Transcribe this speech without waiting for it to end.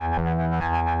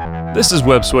This is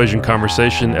Web Suasion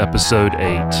Conversation, Episode 8.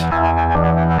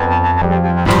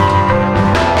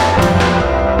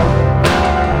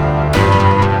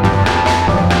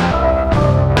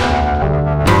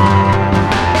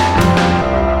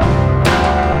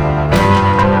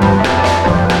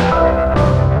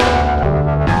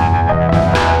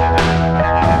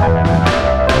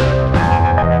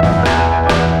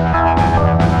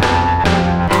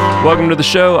 Welcome to the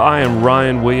show. I am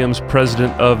Ryan Williams,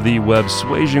 president of the Web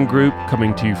Suasion Group,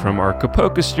 coming to you from our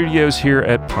Kapoka studios here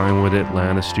at Pinewood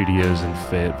Atlanta Studios in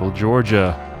Fayetteville,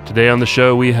 Georgia. Today on the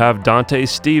show, we have Dante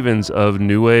Stevens of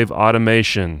New Wave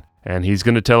Automation, and he's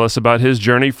going to tell us about his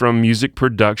journey from music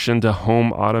production to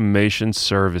home automation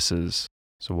services.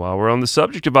 So while we're on the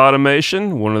subject of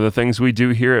automation, one of the things we do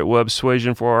here at Web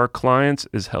Suasion for our clients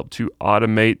is help to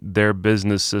automate their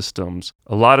business systems.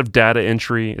 A lot of data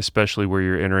entry, especially where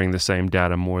you're entering the same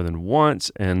data more than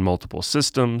once in multiple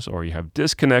systems, or you have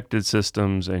disconnected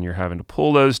systems and you're having to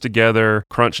pull those together,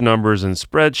 crunch numbers in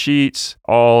spreadsheets,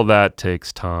 all that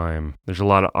takes time. There's a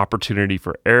lot of opportunity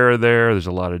for error there. There's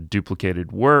a lot of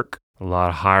duplicated work. A lot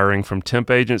of hiring from temp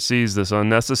agencies that's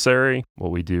unnecessary. What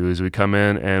we do is we come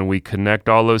in and we connect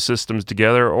all those systems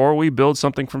together, or we build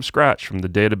something from scratch, from the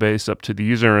database up to the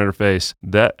user interface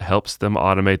that helps them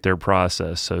automate their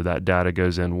process. So that data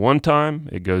goes in one time,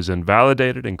 it goes in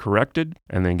validated and corrected,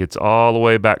 and then gets all the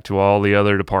way back to all the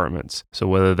other departments. So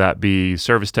whether that be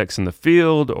service techs in the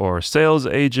field or sales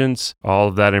agents, all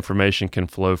of that information can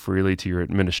flow freely to your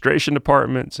administration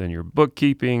departments and your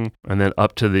bookkeeping, and then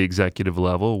up to the executive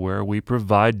level where we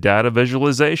provide data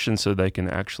visualization so they can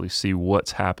actually see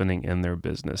what's happening in their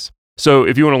business. So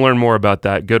if you want to learn more about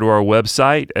that, go to our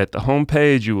website. At the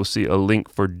homepage, you will see a link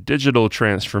for digital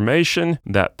transformation.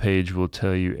 That page will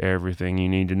tell you everything you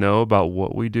need to know about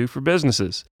what we do for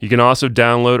businesses. You can also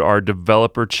download our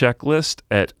developer checklist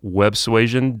at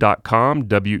websuasion.com,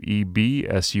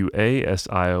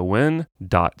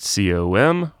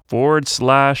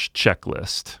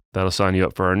 websuasion.com/checklist. That'll sign you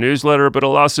up for our newsletter, but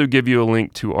it'll also give you a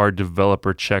link to our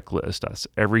developer checklist. That's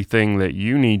everything that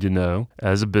you need to know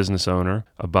as a business owner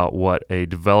about what a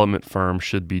development firm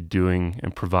should be doing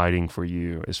and providing for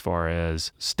you as far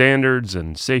as standards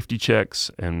and safety checks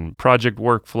and project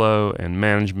workflow and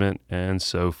management and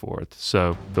so forth.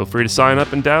 So feel free to sign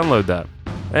up and download that.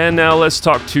 And now let's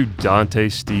talk to Dante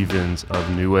Stevens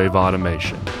of New Wave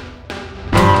Automation.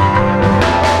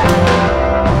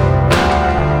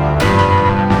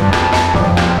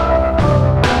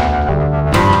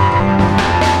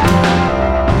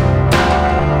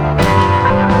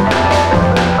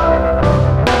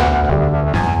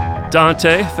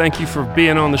 Dante, thank you for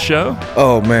being on the show.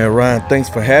 Oh man, Ryan, thanks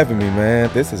for having me, man.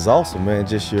 This is awesome, man.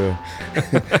 Just your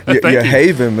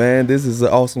haven, man. This is an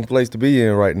awesome place to be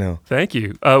in right now. Thank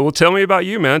you. Well, tell me about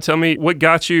you, man. Tell me what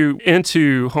got you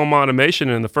into home automation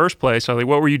in the first place. What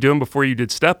were you doing before you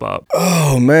did Step Up?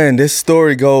 Oh man, this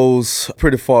story goes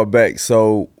pretty far back.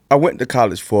 So I went to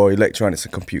college for electronics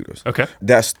and computers. Okay.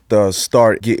 That's the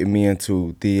start getting me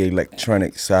into the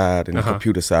electronic side and the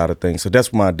computer side of things. So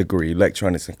that's my degree,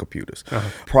 electronics and computers.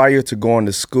 Prior to going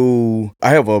to school, I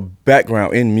have a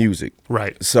background in music.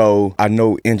 Right. So I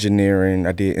know engineering.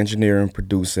 I did engineering,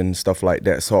 producing, stuff like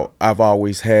that. So I've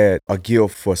always had a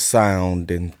gift for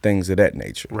sound and things of that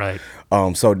nature. Right.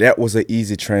 So that was an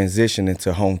easy transition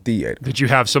into home theater. Did you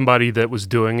have somebody that was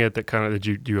doing it that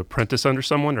did you apprentice under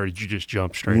someone, or did you just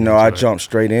jump straight into it? No, I jumped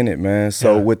straight in it, man.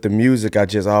 So with the music, I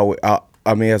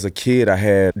mean, as a kid, I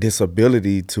had this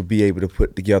ability to be able to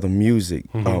put together music,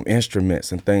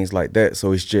 instruments and things like that.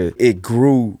 So it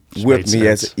grew with me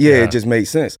it just made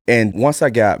sense. And once I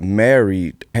got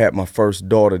married, had my first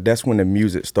daughter, that's when the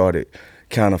music started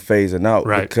kind of phasing out.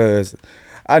 Right. Because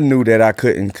I knew that I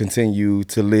couldn't continue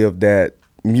to live that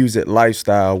music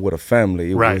lifestyle with a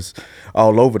family. It was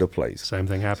all over the place. Same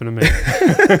thing happened to me.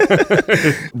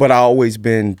 But I always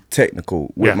been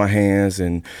technical with my hands,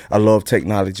 and I love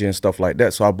technology and stuff like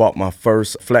that. So I bought my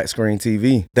first flat screen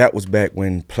TV. That was back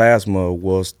when plasma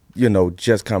was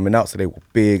just coming out, so they were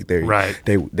big. They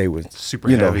were super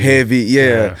heavy.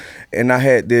 Yeah. And I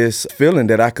had this feeling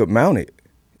that I could mount it,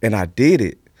 and I did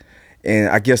it. And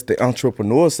I guess the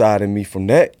entrepreneur side of me from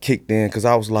that kicked in, because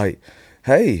I was like,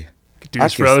 hey, do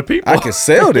this for other people. I can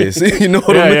sell this. You know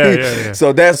what I mean? Yeah.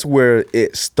 So that's where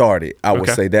it started. I would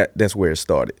say that's where it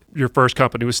started. your first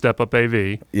company was Step Up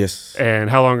AV. Yes. And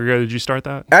how long ago did you start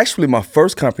that? Actually, my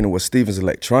first company was Stevens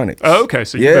Electronics. Oh, okay.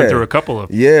 So you've been through a couple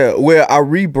of... Yeah. Well, I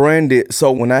rebranded.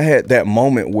 So when I had that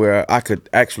moment where I could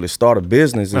actually start a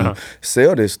business and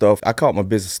sell this stuff, I called my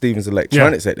business Stevens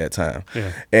Electronics at that time.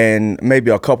 Yeah. And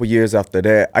maybe a couple years after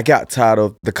that, I got tired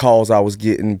of the calls I was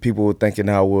getting. People were thinking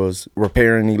I was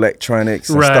repairing electronics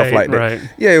and stuff like that. Right.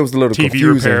 Yeah, it was a little TV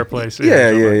confusing. Repair place.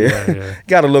 Yeah.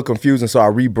 Got a little confusing, so I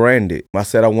rebranded. I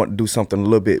said I want to do something a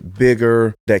little bit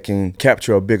bigger that can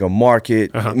capture a bigger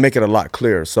market, make it a lot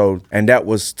clearer. So, and that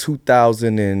was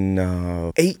 2008,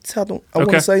 I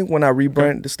want to say, when I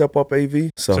rebranded to Step Up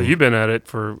AV. So you've been at it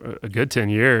for a good 10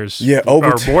 years. Yeah,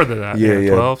 or more than that. Yeah,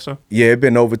 12, so? Yeah, it's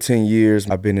been over 10 years.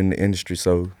 I've been in the industry,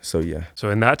 so yeah. So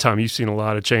in that time, you've seen a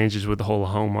lot of changes with the whole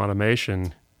home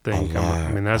automation thing.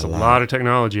 I mean, there's a lot of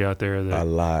technology out there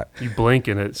that you blink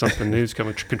and it's something new's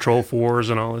coming, Control 4s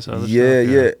and all this other stuff.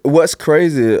 Yeah. What's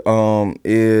crazy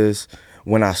is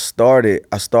when I started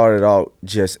out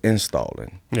just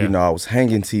installing. Yeah. You know, I was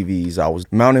hanging TVs, I was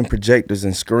mounting projectors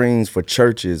and screens for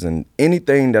churches and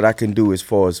anything that I can do as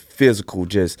far as physical,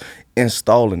 just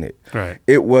installing it. Right.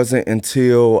 It wasn't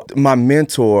until my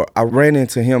mentor, I ran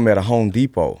into him at a Home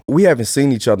Depot. We haven't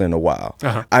seen each other in a while.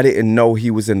 I didn't know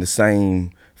he was in the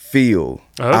same field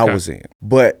I was in.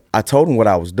 But I told him what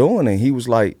I was doing and he was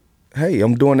like, hey,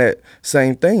 I'm doing that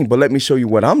same thing, but let me show you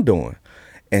what I'm doing.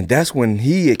 And that's when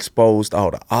he exposed all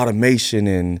the automation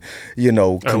and, you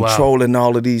know, controlling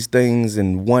all of these things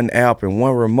in one app and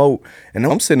one remote. And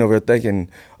I'm sitting over there thinking,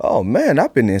 oh, man,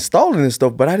 I've been installing this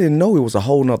stuff, but I didn't know it was a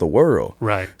whole nother world.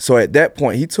 Right. So at that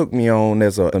point, he took me on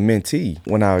as a mentee.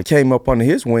 When I came up under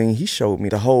his wing, he showed me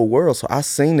the whole world. So I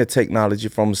seen the technology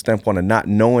from the standpoint of not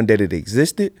knowing that it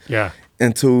existed. Yeah.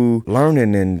 Into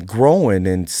learning and growing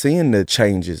and seeing the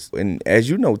changes. And as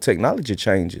you know, technology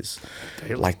changes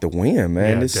daily. Like the wind,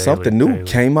 man. Yeah, it's something new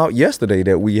came out yesterday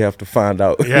that we have to find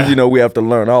out. Yeah. You know, we have to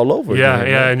learn all over again.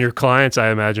 Yeah, and your clients,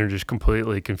 I imagine, are just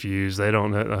completely confused. They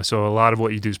don't know. So a lot of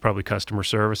what you do is probably customer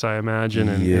service, I imagine,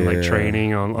 and like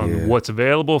training on what's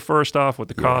available first off, what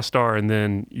the costs are, and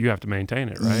then you have to maintain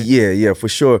it, right? Yeah, for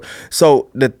sure.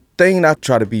 So the thing I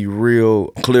try to be real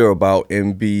clear about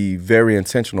and be very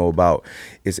intentional about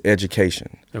is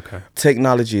education. Okay.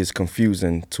 Technology is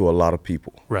confusing to a lot of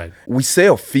people. Right. We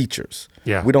sell features.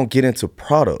 Yeah. We don't get into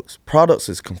products. Products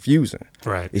is confusing.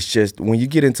 Right. It's just when you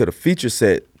get into the feature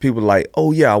set, people are like,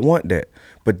 oh yeah, I want that.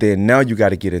 But then now you got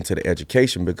to get into the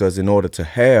education because in order to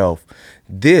have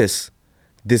this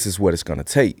is what it's going to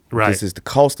take. Right. This is the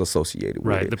cost associated with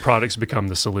it. Right. The products become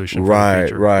the solution.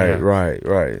 Right.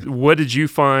 What did you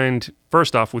find,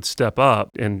 first off, with Step Up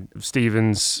and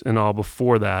Stevens and all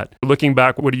before that? Looking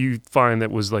back, what do you find that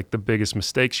was like the biggest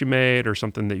mistakes you made or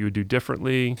something that you would do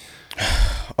differently?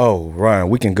 Oh, Ryan,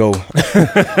 we can go.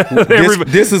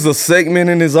 This is a segment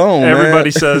in its own, Everybody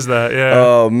man. says that, yeah.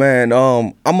 Oh, man.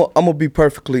 I'm gonna be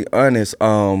perfectly honest.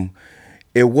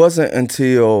 It wasn't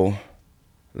until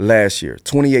last year,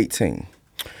 2018.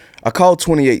 I call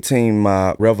 2018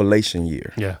 my revelation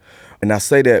year. Yeah. And I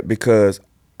say that because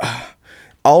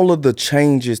all of the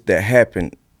changes that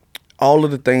happened, all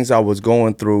of the things I was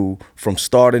going through from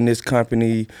starting this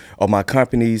company or my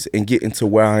companies and getting to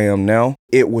where I am now,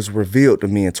 it was revealed to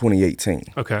me in 2018.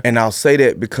 Okay. And I'll say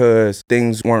that because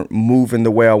things weren't moving the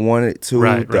way I wanted it to.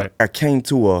 Right. I came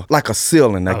to a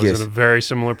ceiling, I guess. I was in a very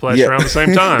similar place around the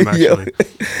same time, actually.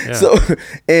 Yeah. So,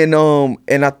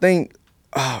 and I think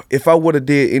if I would have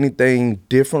did anything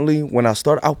differently when I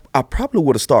started, I probably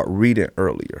would have started reading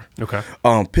earlier. Okay.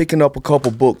 Picking up a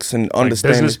couple books and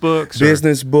understanding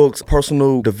business books,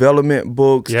 personal development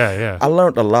books. Yeah. I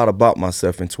learned a lot about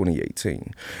myself in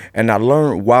 2018, and I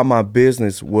learned why my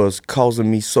business was causing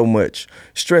me so much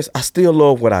stress. I still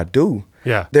love what I do.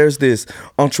 Yeah. There's this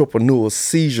entrepreneurial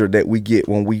seizure that we get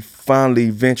when we finally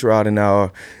venture out in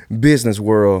our business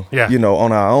world, you know,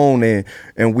 on our own,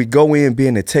 and we go in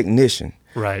being a technician.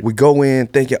 Right. We go in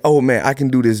thinking, oh man, I can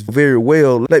do this very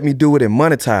well. Let me do it and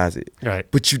monetize it. Right.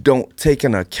 But you don't take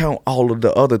into account all of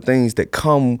the other things that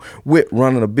come with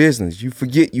running a business. You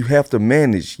forget you have to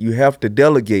manage, you have to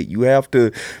delegate, you have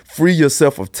to free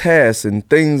yourself of tasks and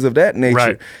things of that nature.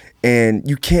 Right. And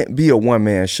you can't be a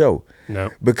one-man show.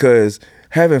 No. Because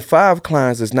having 5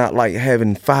 clients is not like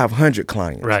having 500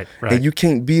 clients. Right. And you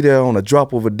can't be there on a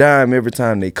drop of a dime every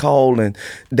time they call. And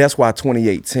that's why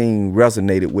 2018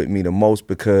 resonated with me the most,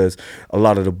 because a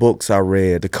lot of the books I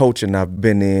read, the coaching I've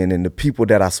been in, and the people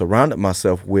that I surrounded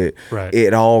myself with,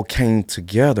 it all came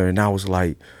together. And I was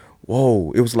like,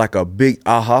 whoa, it was like a big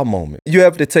aha moment. You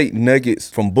have to take nuggets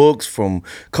from books, from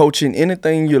coaching,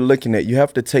 anything you're looking at, you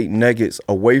have to take nuggets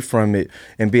away from it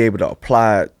and be able to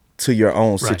apply it to your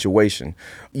own situation.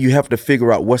 You have to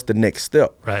figure out what's the next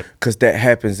step. Right. Because that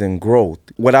happens in growth.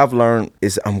 What I've learned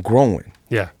is I'm growing.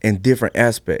 Yeah. In different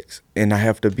aspects. And I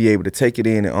have to be able to take it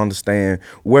in and understand,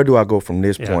 where do I go from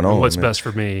this point on? What's best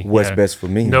for me. What's best for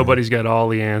me. Nobody's got all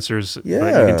the answers. But you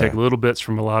can take little bits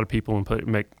from a lot of people and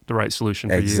make the right solution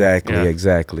for you.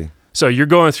 Exactly. So you're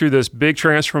going through this big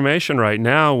transformation right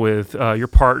now with your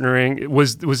partnering.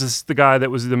 Was this the guy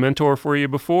that was the mentor for you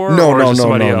before? No.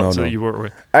 That you worked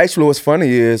with? Actually, what's funny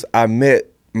is I met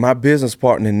my business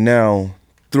partner now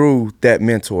through that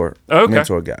mentor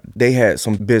guy. They had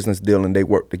some business deal and they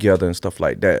worked together and stuff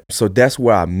like that. So that's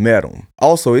where I met him.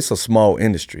 Also, it's a small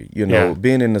industry.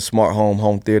 Being in the smart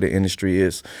home theater industry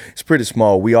it's pretty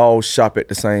small. We all shop at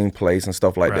the same place and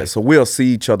stuff like that. So we'll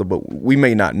see each other, but we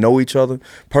may not know each other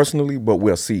personally, but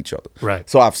we'll see each other. Right.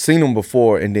 So I've seen him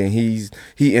before, and then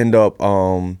he ended up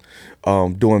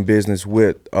doing business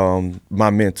with my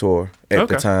mentor at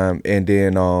the time, and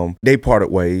then they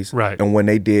parted ways. Right. And when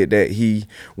they did that, he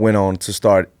went on to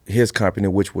start his company,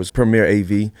 which was Premier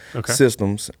AV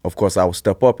Systems. Of course, I was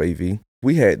Step Up AV.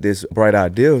 We had this bright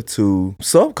idea to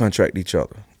subcontract each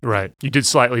other. Right. You did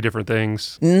slightly different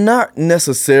things. Not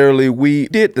necessarily. We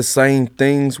did the same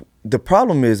things. The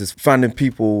problem is finding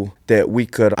people that we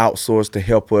could outsource to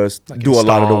help us do a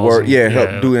lot of the work.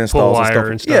 Help do installs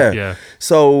and stuff. Yeah.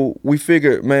 So we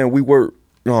figured, man, we worked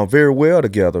very well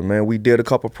together, man. We did a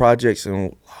couple projects,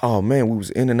 and we was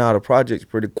in and out of projects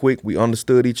pretty quick. We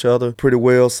understood each other pretty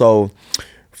well. So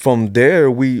from there,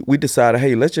 we decided,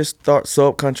 hey, let's just start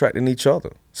subcontracting each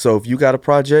other. So if you got a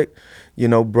project,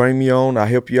 bring me on, I'll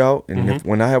help you out. And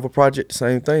when I have a project, the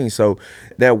same thing. So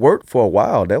that worked for a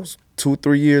while. That was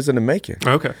 2-3 years in the making.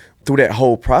 Okay. Through that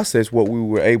whole process, what we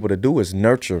were able to do is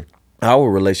nurture our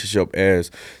relationship as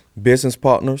business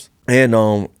partners and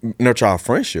nurture our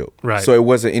friendship. Right. So it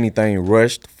wasn't anything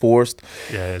rushed, forced.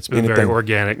 Yeah, it's been very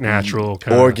organic, natural.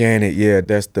 Organic,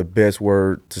 that's the best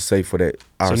word to say for that,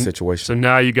 our situation. So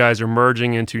now you guys are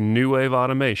merging into New Wave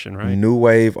Automation, right? New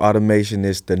Wave Automation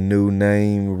is the new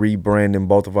name, rebranding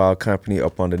both of our company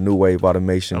up under New Wave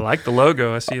Automation. I like the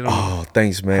logo. I see it on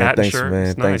thanks, man. Hat Thanks, shirt. man.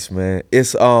 It's Thanks, nice.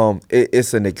 man.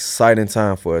 It's an exciting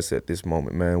time for us at this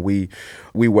moment, man. We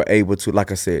were able to,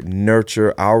 like I said,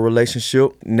 nurture our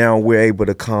relationship. Now we're able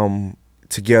to come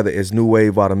together as New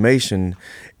Wave Automation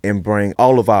and bring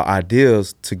all of our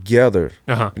ideas together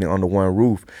under one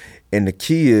roof. And the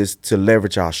key is to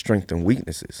leverage our strengths and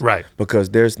weaknesses. Right.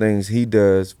 Because there's things he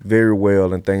does very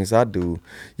well and things I do,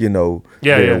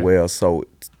 very well. So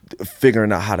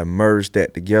figuring out how to merge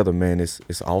that together, man,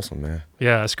 it's awesome, man.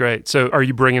 Yeah, that's great. So are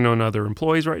you bringing on other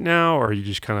employees right now, or are you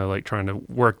just kind of like trying to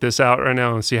work this out right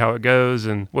now and see how it goes?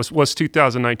 And what's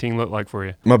 2019 look like for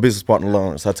you? My business partner,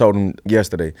 Lawrence, I told him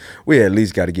yesterday, we at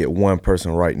least got to get one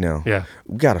person right now. Yeah.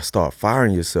 We got to start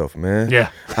firing yourself, man.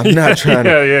 Yeah. I'm not trying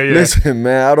to, listen,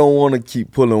 man, I don't want to keep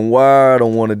pulling wire. I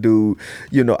don't want to do,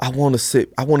 I want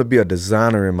to be a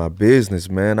designer in my business,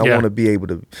 man. I want to be able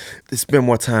to spend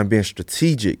more time being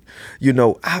strategic.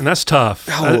 And that's tough.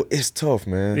 It's tough,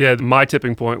 man. Yeah, my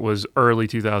tipping point was early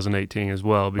 2018 as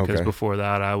well, because before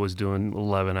that I was doing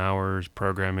 11 hours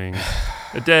programming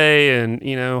a day and,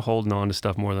 holding on to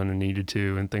stuff more than I needed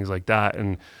to and things like that.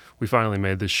 And we finally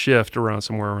made this shift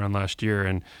somewhere around last year,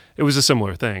 and it was a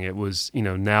similar thing. It was,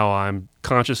 now I'm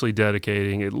consciously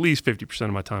dedicating at least 50%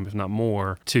 of my time, if not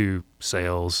more, to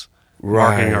sales,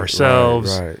 marketing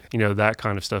ourselves, that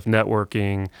kind of stuff,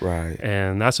 networking,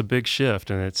 and that's a big shift,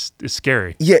 and it's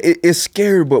scary. Yeah, it's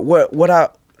scary, but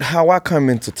how I come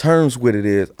into terms with it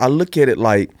is I look at it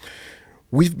like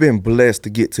we've been blessed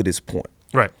to get to this point.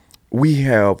 Right. We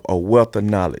have a wealth of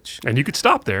knowledge, and you could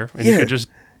stop there, and you could just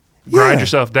grind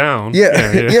yourself down.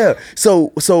 Yeah.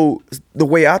 So the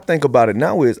way I think about it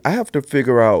now is I have to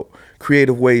figure out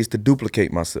creative ways to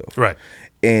duplicate myself. Right.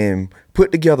 And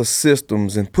put together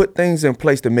systems and put things in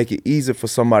place to make it easier for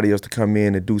somebody else to come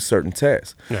in and do certain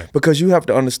tasks. Yeah. Because you have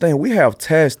to understand, we have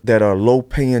tasks that are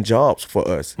low-paying jobs for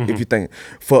us. If you think,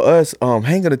 for us,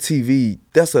 hanging a TV,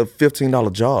 that's a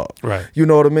 $15 job. Right. You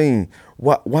know what I mean?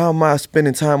 Why am I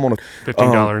spending time on a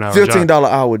 $15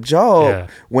 hour job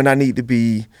when I need to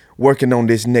be working on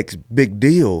this next big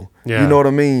deal? Yeah. You know what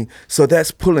I mean? So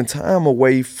that's pulling time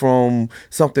away from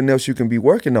something else you can be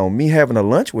working on. Me having a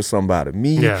lunch with somebody.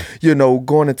 Me,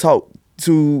 going to talk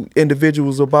to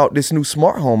individuals about this new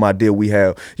smart home idea we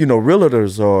have,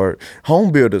 realtors or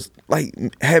home builders, like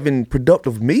having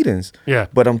productive meetings. Yeah.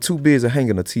 But I'm too busy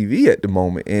hanging a TV at the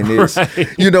moment. And it's,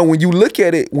 Right. when you look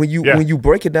at it, when you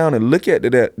break it down and look at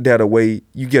it that way,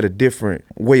 you get a different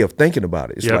way of thinking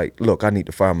about it. It's like, look, I need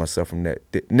to fire myself from that.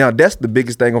 Now, that's the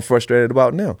biggest thing I'm frustrated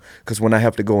about now. Because when I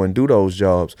have to go and do those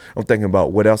jobs, I'm thinking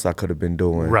about what else I could have been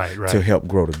doing to help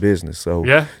grow the business. So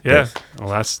yeah.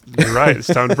 Well, you're right. It's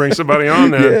time to bring somebody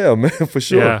on then. Yeah, man, for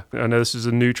sure. Yeah, I know this is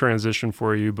a new transition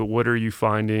for you, but what are you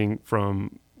finding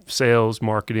from sales,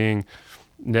 marketing,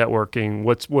 networking?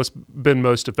 What's been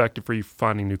most effective for you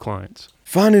finding new clients?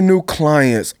 Finding new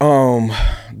clients,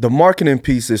 the marketing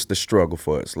piece is the struggle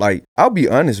for us. Like, I'll be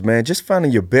honest, man, just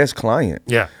finding your best client.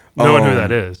 Yeah. Knowing who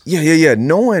that is. Yeah.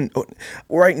 Knowing,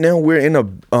 right now we're in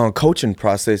a coaching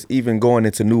process, even going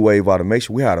into New Wave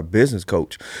Automation. We had a business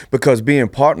coach because being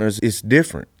partners is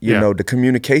different. You know, the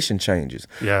communication changes.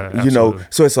 Yeah, absolutely.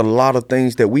 So it's a lot of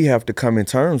things that we have to come in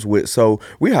terms with. So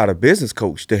we had a business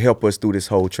coach to help us through this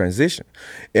whole transition.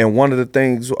 And one of the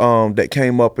things that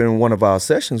came up in one of our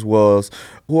sessions was,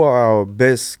 who are our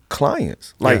best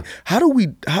clients? Like, how do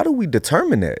we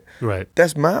determine that? Right.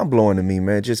 That's mind blowing to me,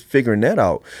 man. Just figuring that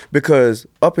out. Because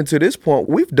up until this point,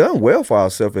 we've done well for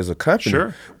ourselves as a company.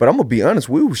 Sure. But I'm gonna be honest,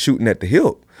 we were shooting at the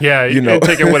hip. Yeah,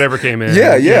 taking whatever came in.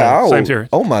 Yeah. Same here.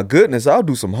 Oh my goodness, I'll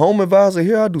do some Home Advisor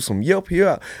here. I'll do some Yelp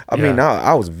here. I mean,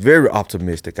 I was very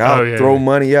optimistic. I'll throw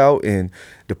money out, and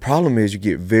the problem is you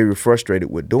get very frustrated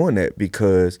with doing that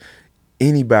because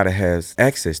anybody has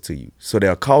access to you. So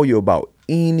they'll call you about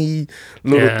any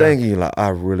little thing, and you're like, I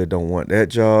really don't want that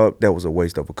job. That was a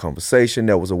waste of a conversation.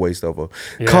 That was a waste of a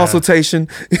consultation.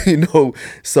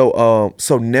 So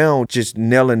now just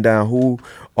nailing down who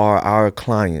are our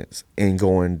clients and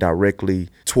going directly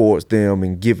towards them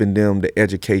and giving them the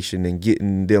education and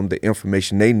getting them the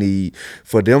information they need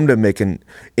for them to make an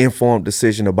informed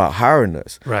decision about hiring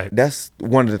us. Right. That's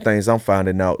one of the things I'm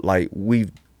finding out. Like,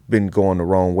 we've been going the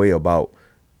wrong way about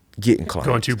getting clients.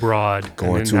 Going too broad.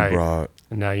 Broad.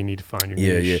 And now you need to find your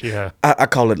niche. Yeah. I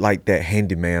call it like that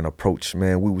handyman approach,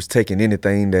 man. We was taking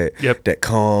anything that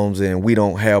comes, and we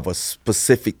don't have a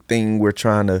specific thing we're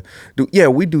trying to do. Yeah,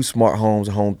 we do smart homes,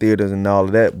 home theaters, and all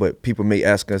of that. But people may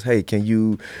ask us, "Hey, can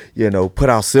you, put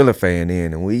our ceiling fan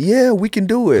in?" And we can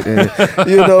do it. And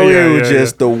it was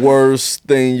just the worst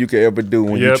thing you could ever do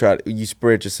when you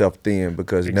spread yourself thin,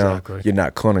 because now you're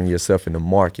not cornering yourself in the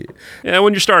market. Yeah,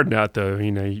 when you're starting out though,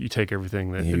 you take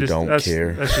everything that you don't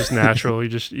care. That's just natural. You're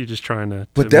just trying to.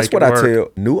 But that's what I tell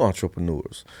new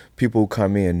entrepreneurs, people who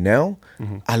come in now.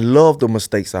 Mm-hmm. I love the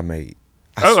mistakes I made.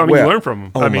 I mean, you learn from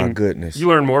them. Oh, my goodness. You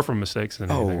learn more from mistakes than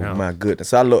anything else. Oh, my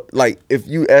goodness. I look, like, if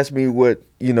you ask me what,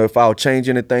 if I'll change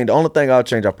anything, the only thing I'll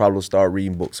change, I'll probably start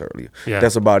reading books earlier. Yeah.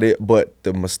 That's about it. But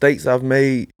the mistakes I've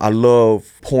made, I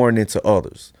love pouring into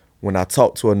others. When I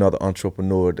talk to another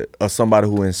entrepreneur or somebody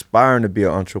who inspiring to be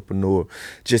an entrepreneur,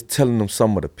 just telling them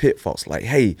some of the pitfalls, like,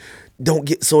 hey, don't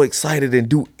get so excited and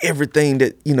do everything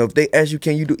that, if they ask you,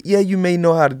 can you do? Yeah, you may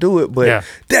know how to do it, but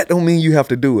that don't mean you have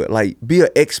to do it. Like, be an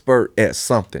expert at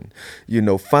something,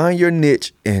 find your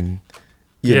niche and,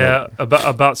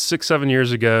 about 6-7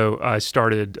 years ago, I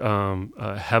started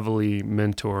heavily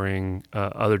mentoring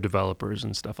other developers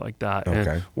and stuff like that. Okay.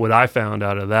 And what I found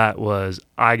out of that was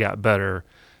I got better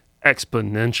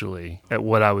exponentially at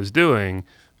what I was doing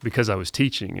because I was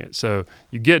teaching it. So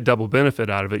you get double benefit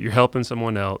out of it. You're helping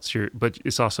someone else, but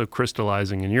it's also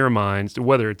crystallizing in your mind,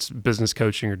 whether it's business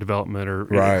coaching or development or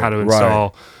how to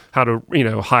install, how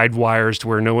to hide wires to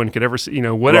where no one could ever see,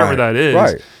 whatever that is.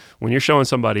 Right. When you're showing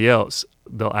somebody else,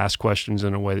 they'll ask questions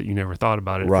in a way that you never thought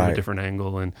about it from a different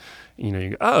angle. And, you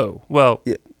go, oh, well,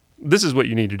 this is what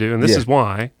you need to do, and this is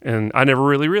why. And I never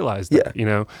really realized that,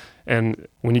 And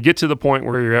when you get to the point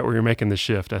where you're at, where you're making the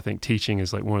shift, I think teaching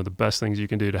is like one of the best things you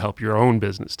can do to help your own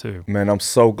business too. Man, I'm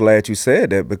so glad you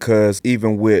said that, because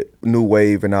even with New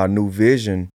Wave and our new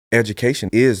vision, education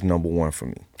is number one for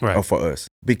me, or for us,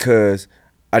 because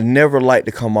I never like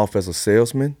to come off as a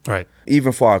salesman. Right.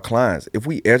 Even for our clients, if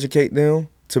we educate them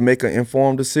to make an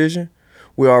informed decision,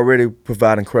 we're already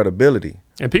providing credibility.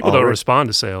 And people don't respond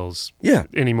to sales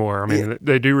anymore. I mean,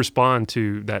 they do respond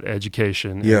to that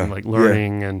education and like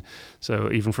learning. And so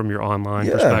even from your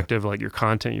online perspective, like your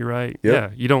content you write,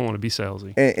 you don't want to be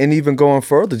salesy. And even going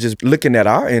further, just looking at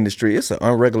our industry, it's an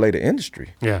unregulated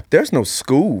industry. Yeah. There's no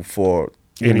school for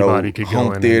anybody could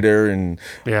home theater and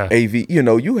AV.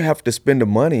 You have to spend the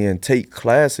money and take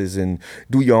classes and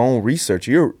do your own research.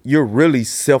 You're really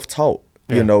self-taught.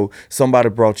 Yeah. You know, somebody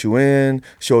brought you in,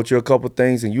 showed you a couple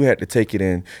things, and you had to take it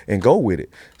in and go with it.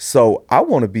 So I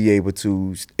want to be able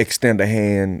to extend a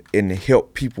hand and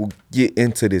help people get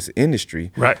into this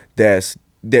industry. Right.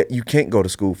 That you can't go to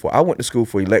school for. I went to school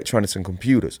for electronics and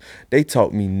computers. They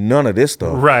taught me none of this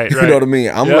stuff. Right. You know what I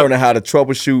mean? I'm learning how to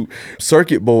troubleshoot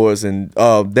circuit boards and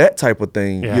that type of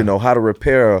thing, you know, how to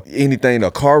repair anything,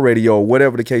 a car radio or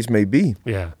whatever the case may be.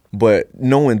 Yeah. But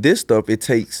knowing this stuff, it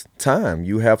takes time.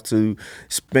 You have to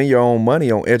spend your own money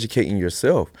on educating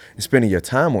yourself and spending your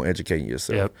time on educating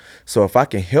yourself. Yep. So if I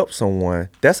can help someone,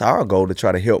 that's our goal, to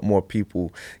try to help more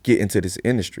people get into this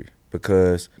industry,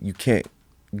 because you can't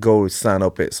go sign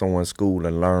up at someone's school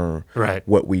and learn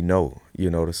what we know, you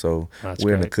know. So That's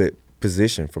we're great. in a good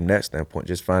position from that standpoint,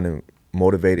 just finding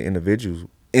motivated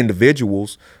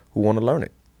individuals who want to learn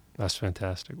it. That's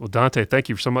fantastic. Well, Dante, thank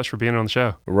you so much for being on the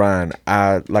show. Ryan,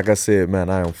 like I said, man,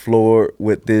 I am floored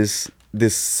with this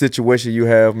situation you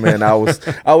have, man. I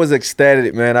was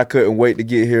ecstatic, man. I couldn't wait to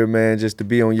get here, man, just to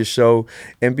be on your show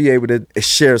and be able to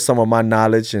share some of my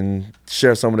knowledge and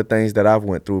share some of the things that I've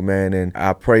went through, man. And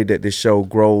I pray that this show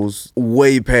grows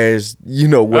way past, you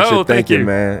know, what you're thinking,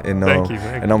 man. And thank you.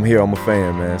 And I'm here. I'm a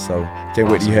fan, man. So can't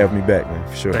wait till you have me back, man,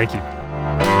 for sure. Thank you.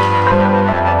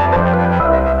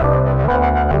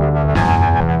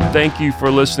 Thank you for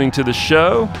listening to the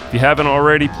show. If you haven't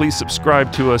already, please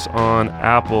subscribe to us on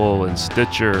Apple and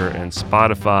Stitcher and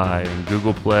Spotify and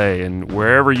Google Play and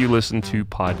wherever you listen to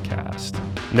podcasts.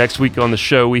 Next week on the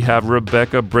show, we have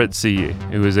Rebecca Britzi,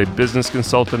 who is a business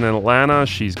consultant in Atlanta.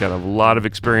 She's got a lot of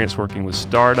experience working with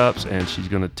startups, and she's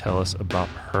going to tell us about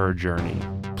her journey.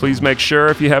 Please make sure,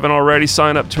 if you haven't already,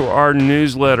 sign up to our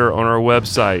newsletter on our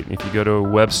website. If you go to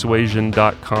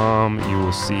webswasion.com, you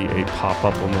will see a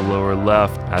pop-up on the lower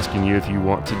left asking you if you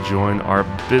want to join our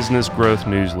business growth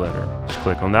newsletter. Just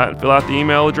click on that and fill out the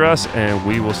email address, and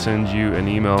we will send you an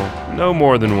email no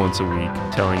more than once a week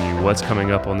telling you what's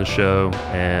coming up on the show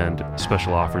and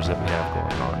special offers that we have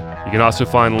going on. You can also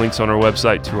find links on our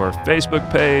website to our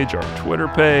Facebook page, our Twitter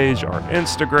page, our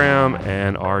Instagram,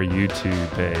 and our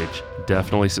YouTube page.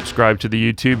 Definitely subscribe to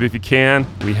the YouTube if you can.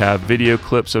 We have video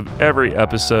clips of every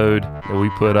episode that we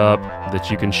put up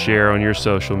that you can share on your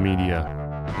social media.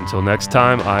 Until next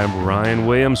time, I am Ryan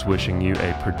Williams, wishing you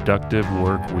a productive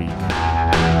work week.